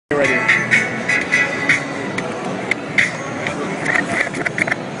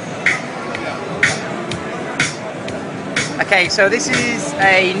Okay, so this is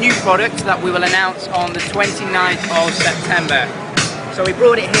a new product that we will announce on the 29th of September. So we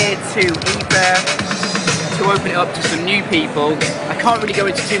brought it here to Ether to open it up to some new people. I can't really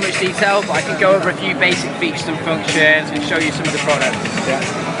go into too much detail, but I can go over a few basic features and functions and show you some of the products. Yeah.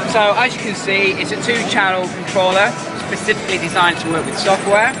 So as you can see, it's a 2-channel controller specifically designed to work with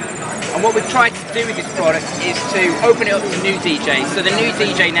software. And what we've tried to do with this product is to open it up to new DJs. So the new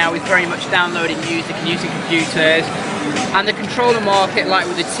DJ now is very much downloading music and using computers. And the controller market, like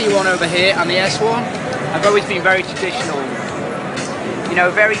with the T1 over here and the S1, have always been very traditional. You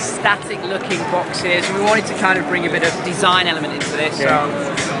know, very static looking boxes. We wanted to kind of bring a bit of design element into this. Yeah.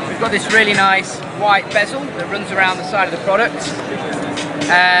 So we've got this really nice white bezel that runs around the side of the product.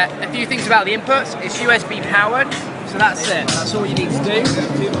 A few things about the inputs. It's USB powered. So that's it, that's all you need to do.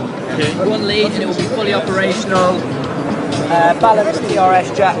 Okay. One lead and it will be fully operational. Balanced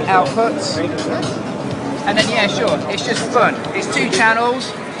DRS jack outputs. And then yeah, sure, it's just fun. It's 2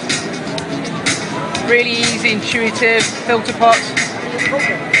 channels. Really easy, intuitive, filter pots,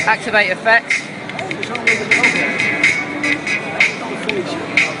 activate effects.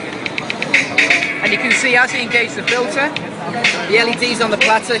 And you can see as you engage the filter, the LEDs on the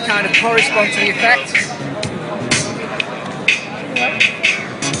platter kind of correspond to the effect.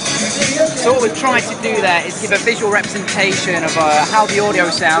 So what we're trying to do there is give a visual representation of how the audio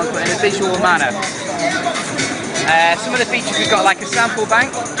sounds, but in a visual manner. Some of the features we've got, like a sample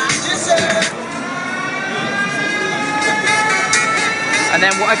bank, and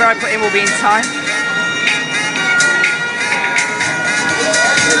then whatever I put in will be in time,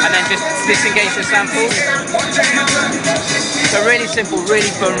 and then just disengage the samples. So really simple,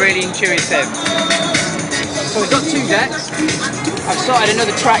 really fun, really intuitive. So we've got 2 decks. I've started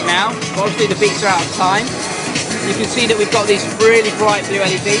another track now, but obviously the beats are out of time. You can see that we've got these really bright blue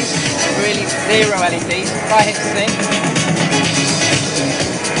LEDs, really zero LEDs. If I hit the thing,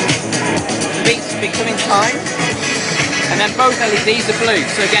 the beats become in time, and then both LEDs are blue.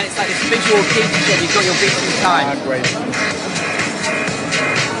 So again, it's like this visual key to show you've got your beats in time. Great.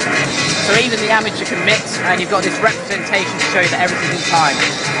 So even the amateur can mix, and you've got this representation to show you that everything's in time.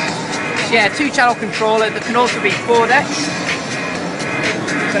 Yeah, 2-channel controller that can also be 4 decks.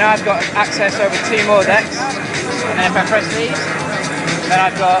 So now I've got access over 2 more decks. And if I press these, then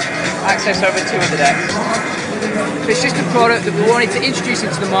I've got access over 2 other decks. So it's just a product that we wanted to introduce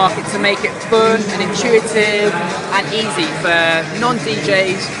into the market to make it fun and intuitive and easy for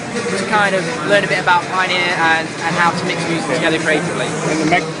non-DJs to kind of learn a bit about Pioneer and how to mix music together creatively. And the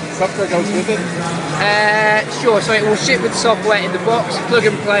Mac software goes with it? Sure, so it will ship with software in the box, plug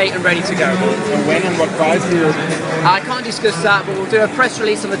and play and ready to go. And when and what price do you? I can't discuss that, but we'll do a press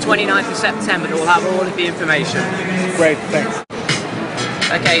release on the 29th of September that will have all of the information. Great, thanks.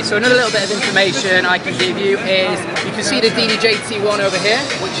 Okay, so another little bit of information I can give you is, you can see the DDJ T1 over here,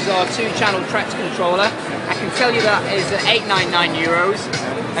 which is our 2-channel tracked controller. I can tell you that is at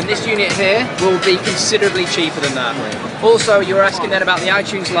 €899, and this unit here will be considerably cheaper than that. Also, you were asking then about the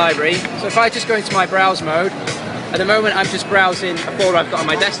iTunes library. So if I just go into my browse mode, at the moment I'm just browsing a folder I've got on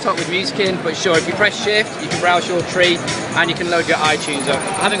my desktop with music in, but sure, if you press shift, you can browse your tree and you can load your iTunes up.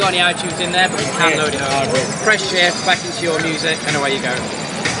 I haven't got any iTunes in there, but you can load it up. Press shift, back into your music, and away you go.